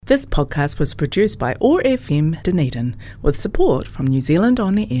This podcast was produced by OAR FM Dunedin with support from New Zealand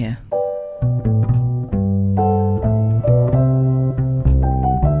On the Air.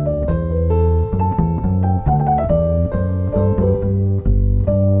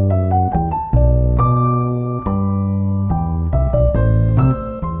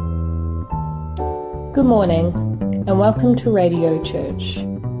 Good morning and welcome to Radio Church.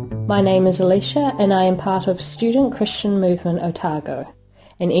 My name is Alicia and I am part of Student Christian Movement Otago,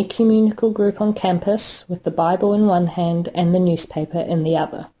 an ecumenical group on campus with the Bible in one hand and the newspaper in the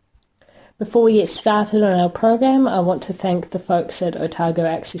other. Before we get started on our program, I want to thank the folks at Otago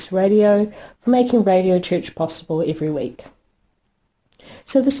Access Radio for making Radio Church possible every week.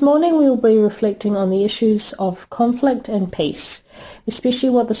 So this morning we will be reflecting on the issues of conflict and peace,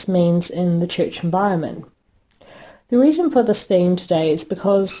 especially what this means in the church environment. The reason for this theme today is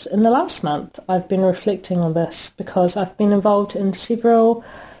because in the last month I've been reflecting on this because I've been involved in several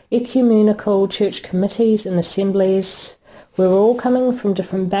ecumenical church committees and assemblies where we're all coming from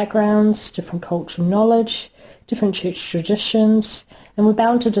different backgrounds, different cultural knowledge, different church traditions, and we're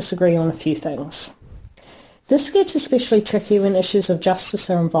bound to disagree on a few things. This gets especially tricky when issues of justice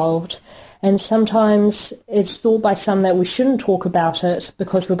are involved, and sometimes it's thought by some that we shouldn't talk about it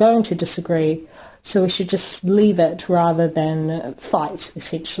because we're going to disagree, so we should just leave it rather than fight,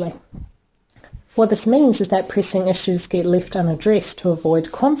 essentially. What this means is that pressing issues get left unaddressed to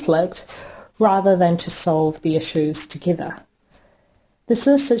avoid conflict rather than to solve the issues together. This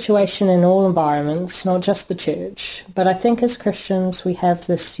is a situation in all environments, not just the church, but I think as Christians we have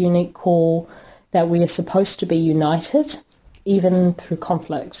this unique call that we are supposed to be united, even through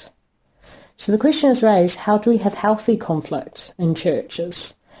conflict. So the question is raised, how do we have healthy conflict in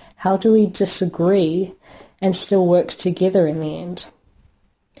churches? How do we disagree and still work together in the end?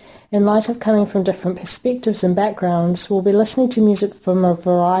 In light of coming from different perspectives and backgrounds, we'll be listening to music from a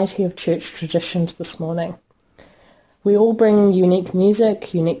variety of church traditions this morning. We all bring unique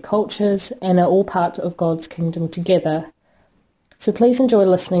music, unique cultures, and are all part of God's kingdom together. So please enjoy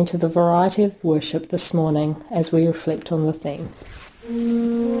listening to the variety of worship this morning as we reflect on the theme.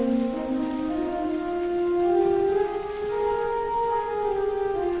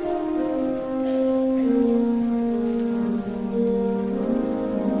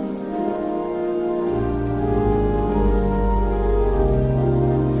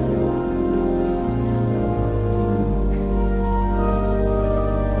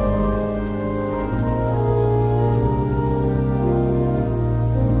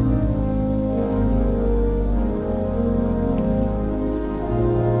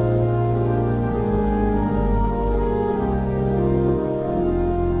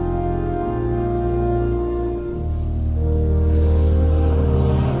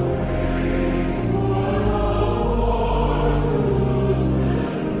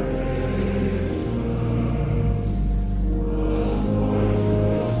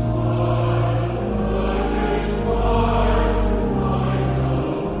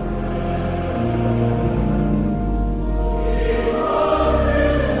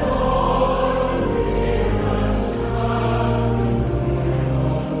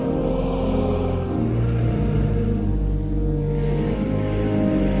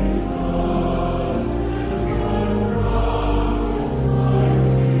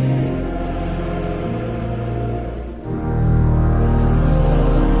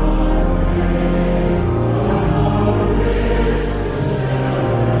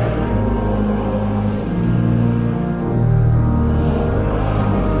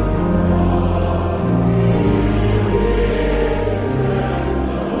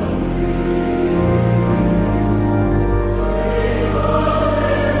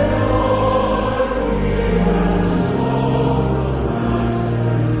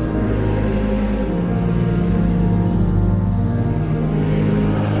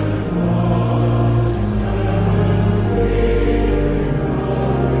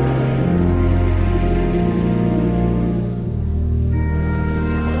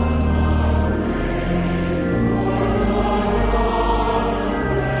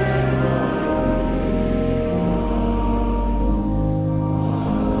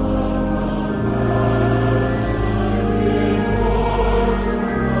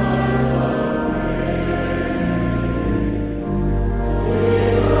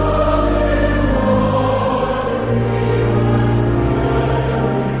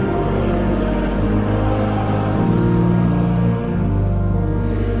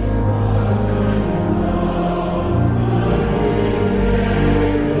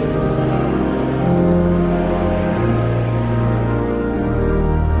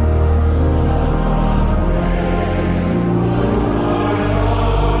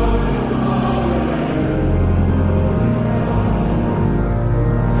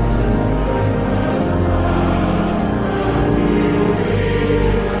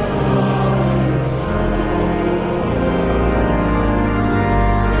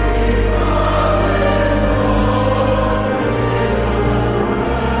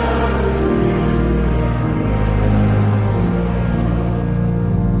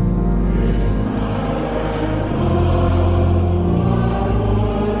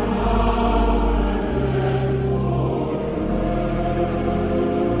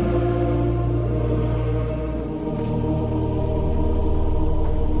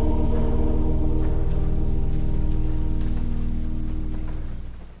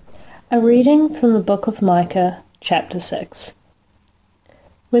 A reading from the book of Micah, chapter 6.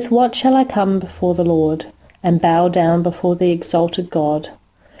 With what shall I come before the Lord, and bow down before the exalted God?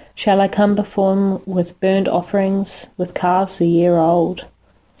 Shall I come before him with burnt offerings, with calves a year old?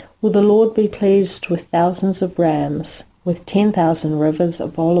 Will the Lord be pleased with thousands of rams, with 10,000 rivers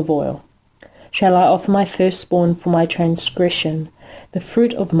of olive oil? Shall I offer my firstborn for my transgression, the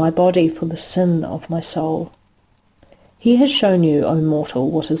fruit of my body for the sin of my soul? He has shown you, O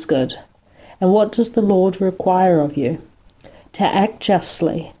mortal, what is good. And what does the Lord require of you? To act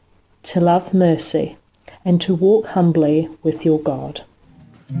justly, to love mercy, and to walk humbly with your God.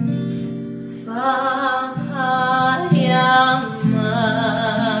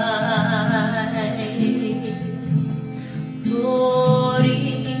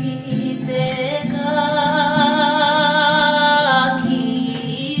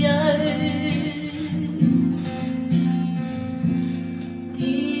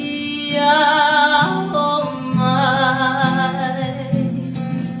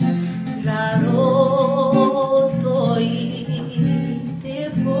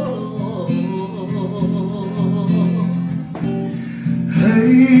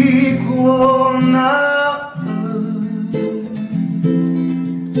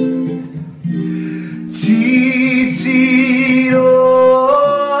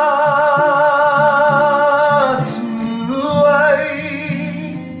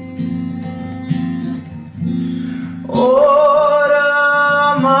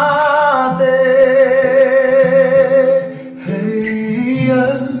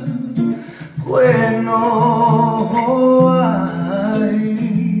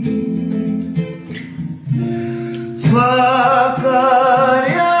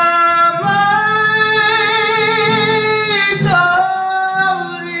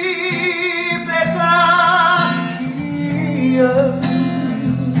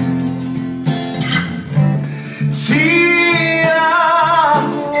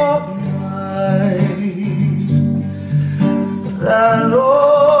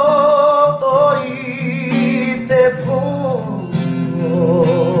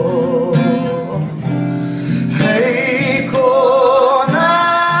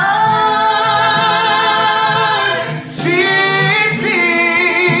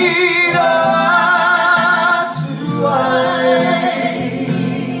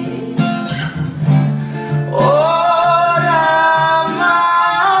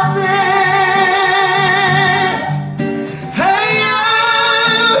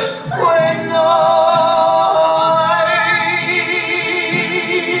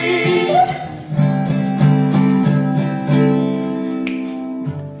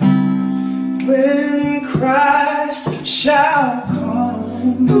 When Christ shall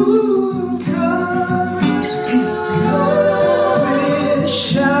come, with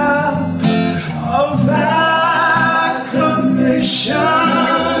shout of acclamation,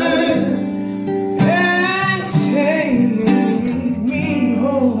 and take me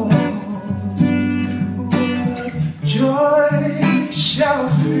home, what joy shall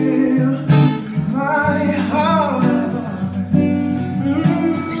fill my heart.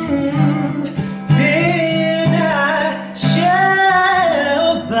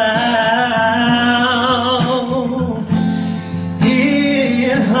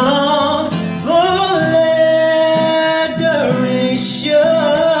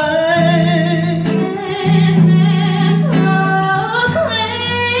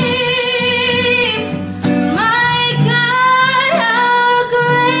 My God, how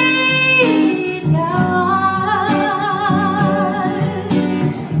great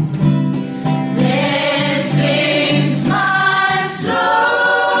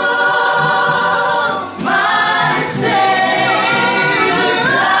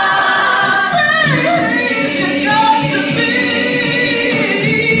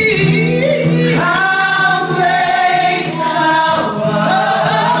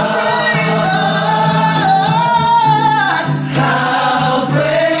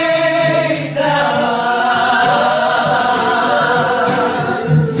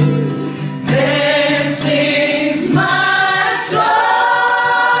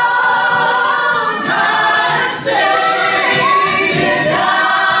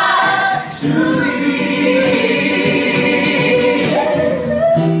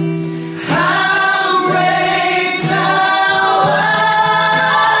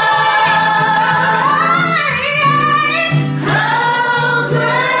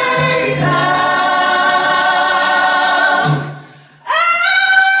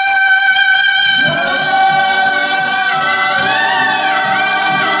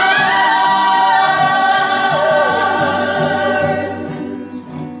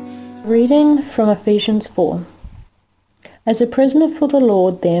Reading from Ephesians 4. As a prisoner for the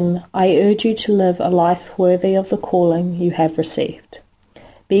Lord, then, I urge you to live a life worthy of the calling you have received.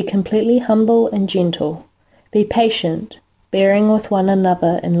 Be completely humble and gentle. Be patient, bearing with one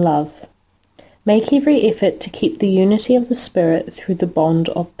another in love. Make every effort to keep the unity of the Spirit through the bond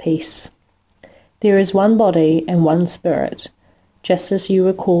of peace. There is one body and one Spirit, just as you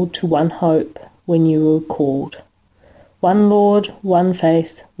were called to one hope when you were called. One Lord, one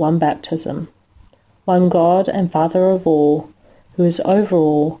faith, one baptism. One God and Father of all, who is over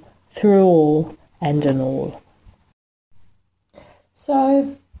all, through all, and in all.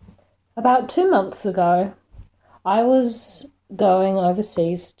 So, about 2 months ago, I was going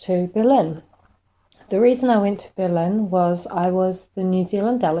overseas to Berlin. The reason I went to Berlin was I was the New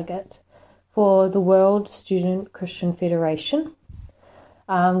Zealand delegate for the World Student Christian Federation,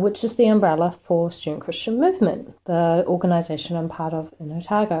 which is the umbrella for Student Christian Movement, the organisation I'm part of in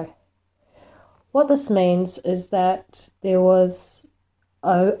Otago. What this means is that there was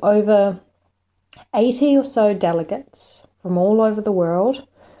over 80 or so delegates from all over the world,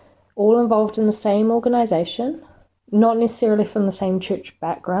 all involved in the same organisation, not necessarily from the same church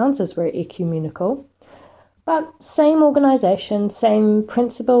backgrounds as we're ecumenical, but same organisation, same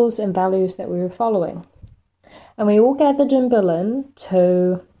principles and values that we were following. And we all gathered in Berlin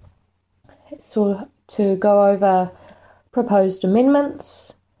to go over proposed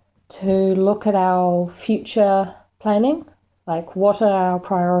amendments, to look at our future planning, like what are our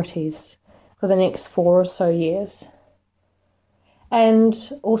priorities for the next 4 or so years,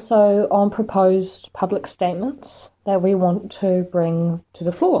 and also on proposed public statements that we want to bring to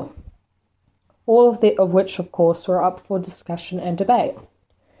the floor, all of which, of course, were up for discussion and debate.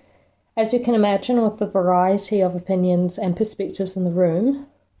 As you can imagine, with the variety of opinions and perspectives in the room,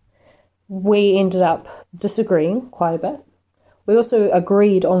 we ended up disagreeing quite a bit. We also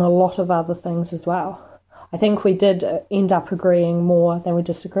agreed on a lot of other things as well. I think we did end up agreeing more than we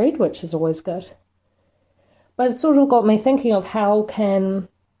disagreed, which is always good. But it sort of got me thinking of how can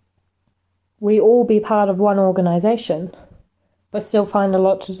we all be part of one organisation, but still find a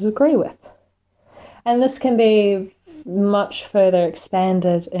lot to disagree with. And this can be much further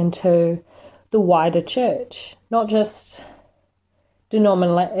expanded into the wider church, not just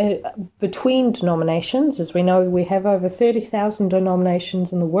between denominations. As we know, we have over 30,000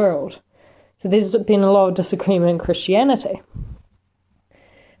 denominations in the world. So there's been a lot of disagreement in Christianity.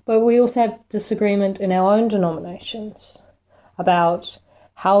 But we also have disagreement in our own denominations about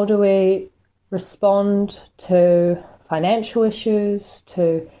how do we respond to financial issues,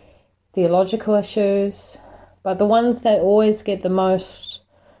 to theological issues. But the ones that always get the most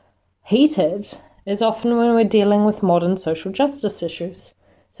heated is often when we're dealing with modern social justice issues,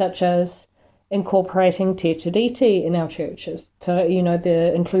 such as incorporating Te Tiriti in our churches,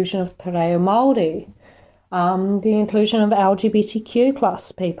 the inclusion of Te Reo Māori, the inclusion of LGBTQ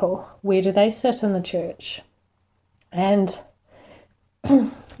plus people. Where do they sit in the church? And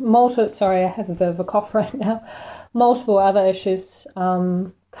sorry, I have a bit of a cough right now. Multiple other issues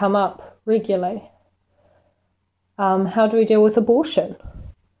come up regularly. How do we deal with abortion?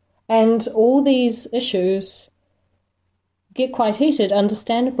 And all these issues get quite heated,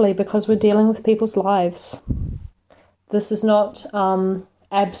 understandably, because we're dealing with people's lives. This is not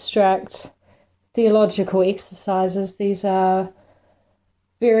abstract theological exercises. These are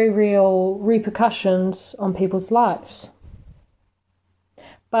very real repercussions on people's lives.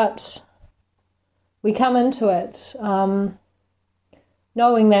 But we come into it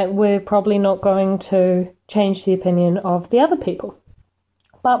knowing that we're probably not going to change the opinion of the other people,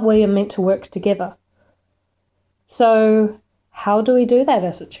 but we are meant to work together. So how do we do that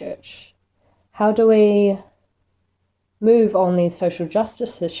as a church? How do we move on these social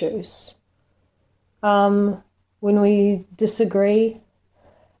justice issues when we disagree?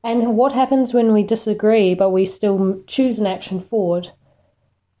 And what happens when we disagree but we still choose an action forward?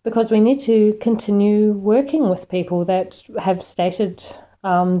 Because we need to continue working with people that have stated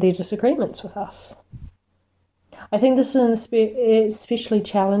their disagreements with us. I think this is especially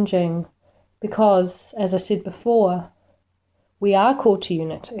challenging because, as I said before, we are called to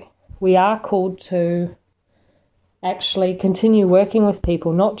unity. We are called to actually continue working with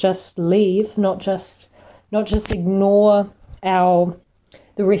people, not just leave, not just ignore the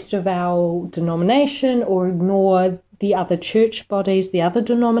rest of our denomination or ignore the other church bodies, the other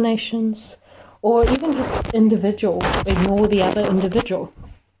denominations, or even just ignore the other individual.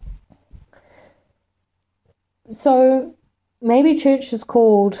 So maybe church is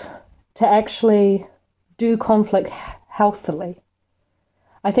called to actually do conflict healthily.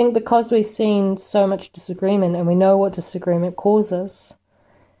 I think because we've seen so much disagreement and we know what disagreement causes,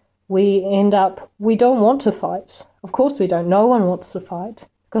 we don't want to fight. Of course we don't. No one wants to fight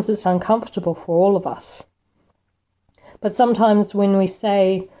because it's uncomfortable for all of us. But sometimes when we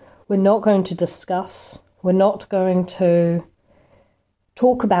say we're not going to discuss, we're not going to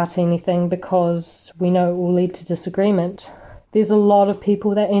talk about anything because we know it will lead to disagreement, there's a lot of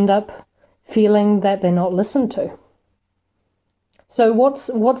people that end up feeling that they're not listened to. So what's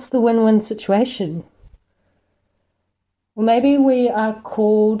the win-win situation? Well, maybe we are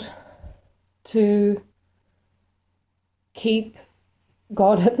called to keep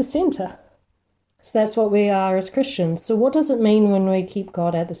God at the center. So that's what we are as Christians. So what does it mean when we keep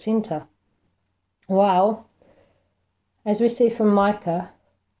God at the center? Well, as we see from Micah,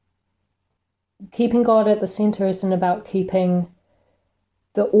 keeping God at the center isn't about keeping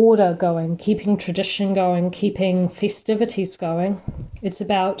the order going, keeping tradition going, keeping festivities going. It's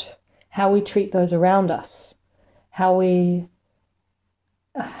about how we treat those around us, how we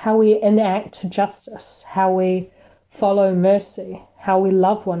enact justice, how we follow mercy, how we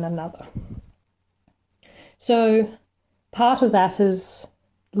love one another. So part of that is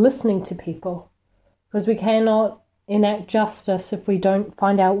listening to people, because we cannot enact justice if we don't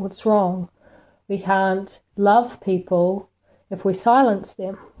find out what's wrong. We can't love people if we silence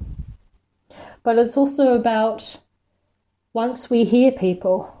them. But it's also about, once we hear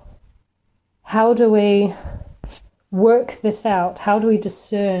people, how do we work this out? How do we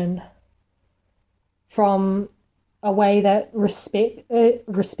discern from a way that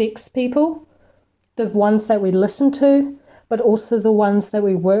respects people, the ones that we listen to, but also the ones that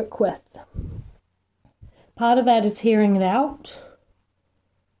we work with? Part of that is hearing it out,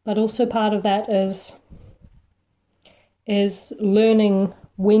 but also part of that is learning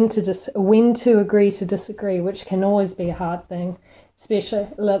when to agree to disagree, which can always be a hard thing, especially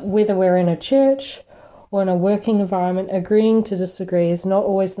whether we're in a church or in a working environment. Agreeing to disagree is not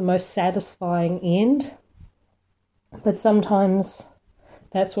always the most satisfying end, but sometimes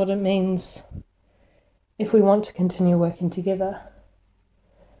that's what it means if we want to continue working together.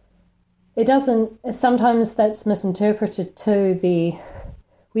 Sometimes that's misinterpreted to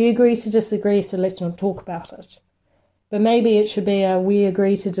we agree to disagree, so let's not talk about it. But maybe it should be we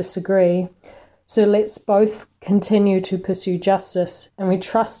agree to disagree, so let's both continue to pursue justice, and we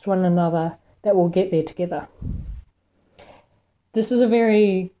trust one another that we'll get there together. This is a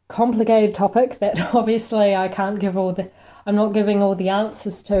very complicated topic that obviously I'm not giving all the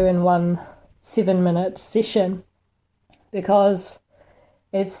answers to in one 7-minute session, because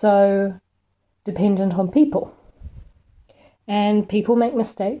it's so dependent on people. And people make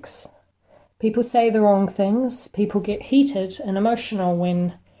mistakes. People say the wrong things. People get heated and emotional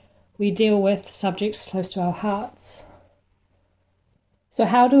when we deal with subjects close to our hearts. So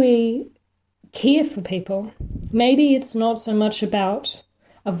how do we care for people? Maybe it's not so much about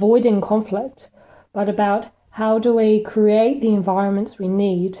avoiding conflict, but about how do we create the environments we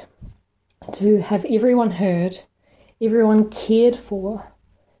need to have everyone heard, everyone cared for,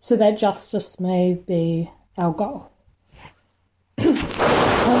 so that justice may be our goal.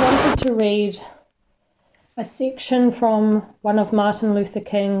 I wanted to read a section from one of Martin Luther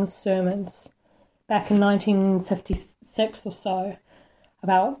King's sermons back in 1956 or so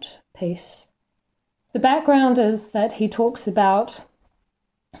about peace. The background is that he talks about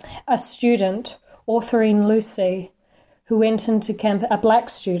a student, Autherine Lucy, who went into a black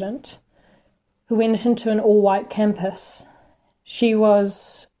student, who went into an all-white campus. She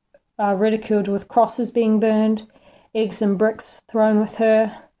was ridiculed with crosses being burned, eggs and bricks thrown with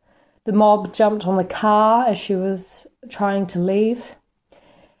her. The mob jumped on the car as she was trying to leave.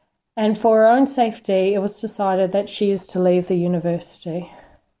 And for her own safety, it was decided that she is to leave the university.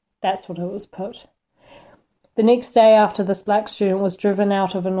 That's what it was put. The next day after this black student was driven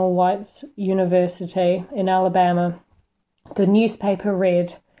out of an all-white university in Alabama, the newspaper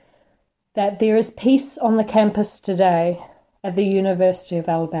read that there is peace on the campus today at the University of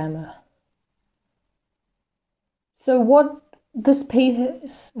Alabama. So this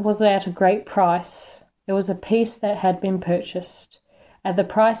peace was at a great price. It was a peace that had been purchased at the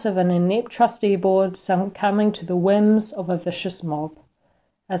price of an inept trustee board succumbing to the whims of a vicious mob,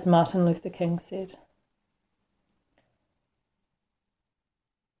 as Martin Luther King said.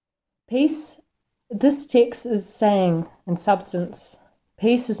 Peace, this text is saying in substance,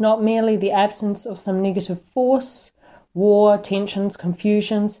 peace is not merely the absence of some negative force, war, tensions,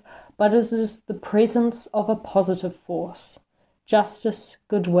 confusions, but it is the presence of a positive force, justice,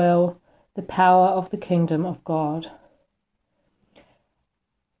 goodwill, the power of the kingdom of God.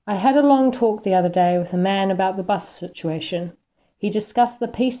 I had a long talk the other day with a man about the bus situation. He discussed the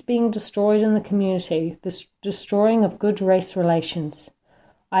peace being destroyed in the community, the destroying of good race relations.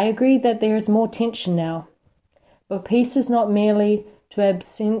 I agree that there is more tension now, but peace is not merely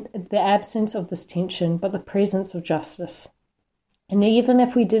the absence of this tension, but the presence of justice. And even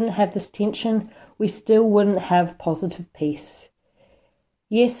if we didn't have this tension, we still wouldn't have positive peace.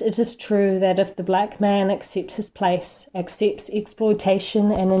 Yes, it is true that if the black man accepts his place, accepts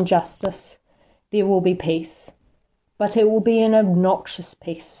exploitation and injustice, there will be peace. But it will be an obnoxious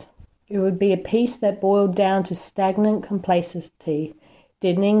peace. It would be a peace that boiled down to stagnant complacency,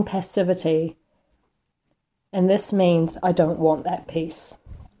 deadening passivity, and this means I don't want that peace.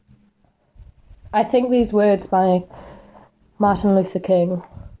 I think these words by Martin Luther King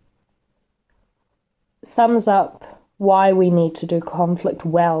sums up why we need to do conflict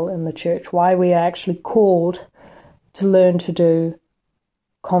well in the church, why we are actually called to learn to do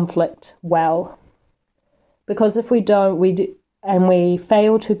conflict well. Because if we don't, and we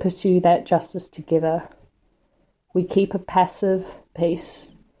fail to pursue that justice together, we keep a passive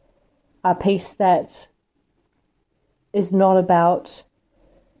peace, a peace that is not about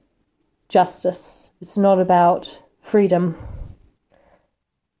justice, it's not about freedom,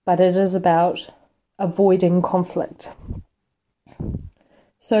 but it is about avoiding conflict.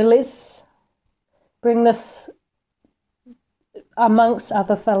 So let's bring this amongst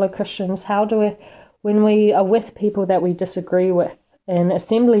other fellow Christians. How do we, when we are with people that we disagree with, in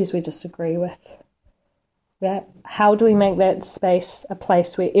assemblies we disagree with, how do we make that space a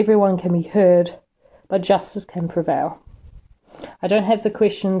place where everyone can be heard, but justice can prevail? I don't have the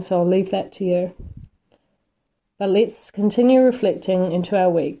question, so I'll leave that to you. But let's continue reflecting into our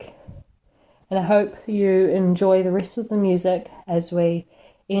week. And I hope you enjoy the rest of the music as we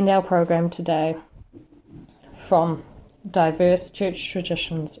end our program today from diverse church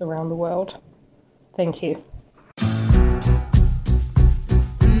traditions around the world. Thank you.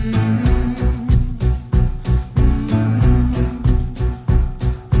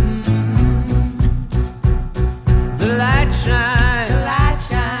 The light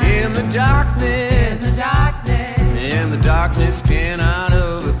shines in the darkness, and the darkness cannot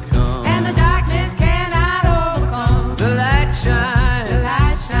overcome.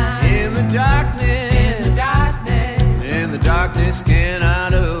 Darkness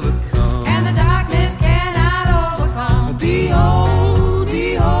cannot overcome, and the darkness cannot overcome. Behold,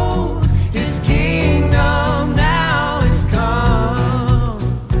 behold, his kingdom now is come.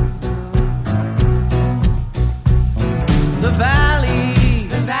 The valley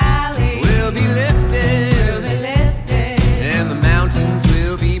will be lifted, and the mountains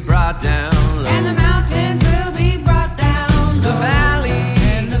will be brought down low. And the mountains will be brought down low. The valley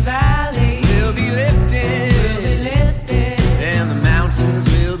will be lifted.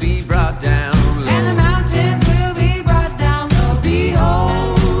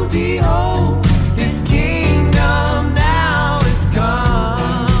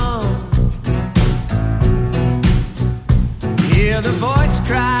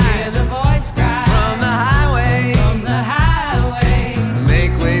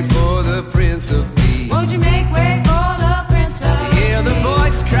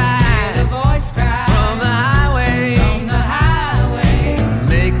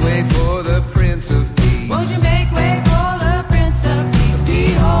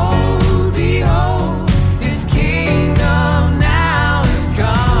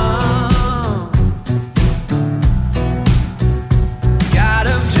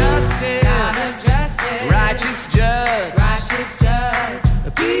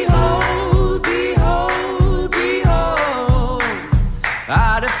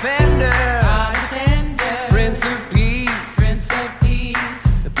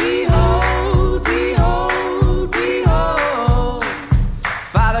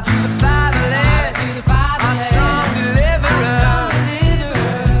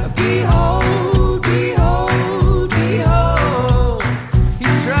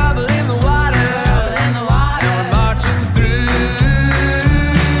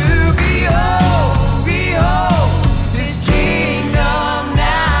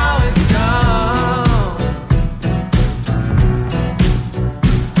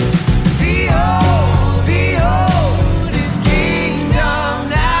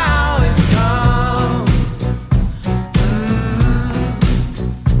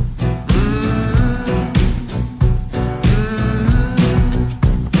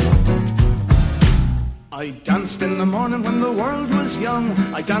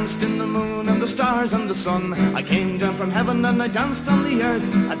 I danced in the moon and the stars and the sun. I came down from heaven and I danced on the earth.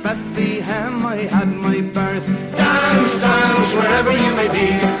 At Bethlehem I had my birth. Dance, dance, wherever you may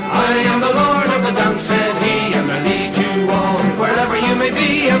be. I am the Lord of the dance, said he, and I lead you all. Wherever you may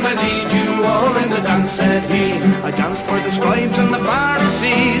be, and I lead you all in the dance, said he. I danced for the scribes and the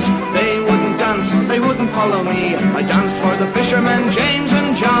Pharisees. follow me. I danced for the fishermen, James and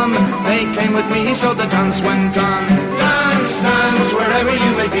John. They came with me, so the dance went on. Dance, dance, wherever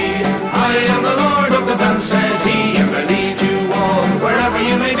you may be. I am the Lord of the dance, said he, and I lead you all. Wherever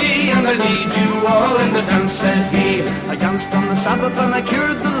you may be, and I lead you all in the dance, said he. I danced on the Sabbath and I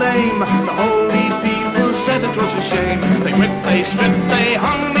cured the lame. The holy people said it was a shame. They whipped, they stripped, they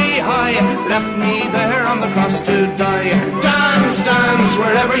hung me high, left me there on the cross to die. Dance, dance,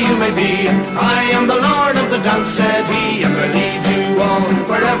 wherever you may be. I am the Lord of the dance, said he, and I lead you all.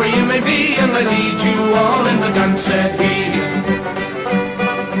 Wherever you may be, and I lead you all in the dance, said he.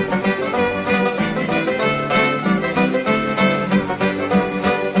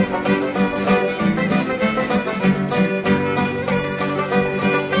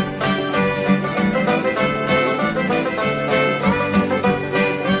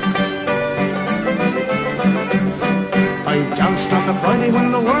 On the Friday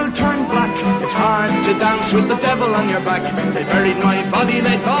when the world turned black, it's hard to dance with the devil on your back. They buried my body,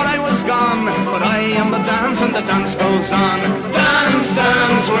 they thought I was gone, but I am the dance and the dance goes on. Dance,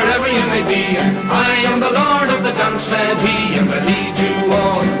 dance, wherever you may be. I am the Lord of the dance, said he, and I lead you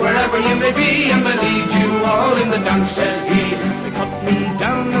all. Wherever you may be, and I lead you all in the dance, said he. They cut me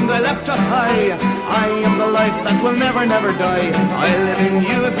down and they left up high. I am the life that will never, never die. I live in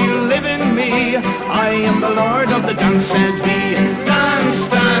you if you live in me. I am the Lord of the dance, said he. Dance,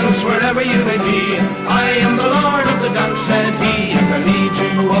 dance, wherever you may be. I am the Lord of the dance, said he, and I lead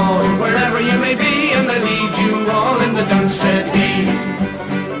you all. Wherever you may be, and I lead you all in the dance, said he.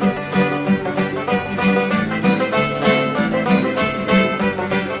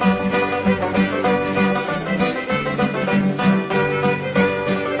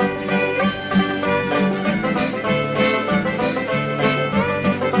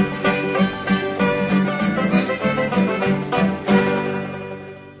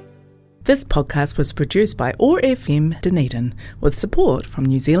 This podcast was produced by OAR FM Dunedin with support from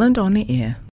New Zealand On the Air.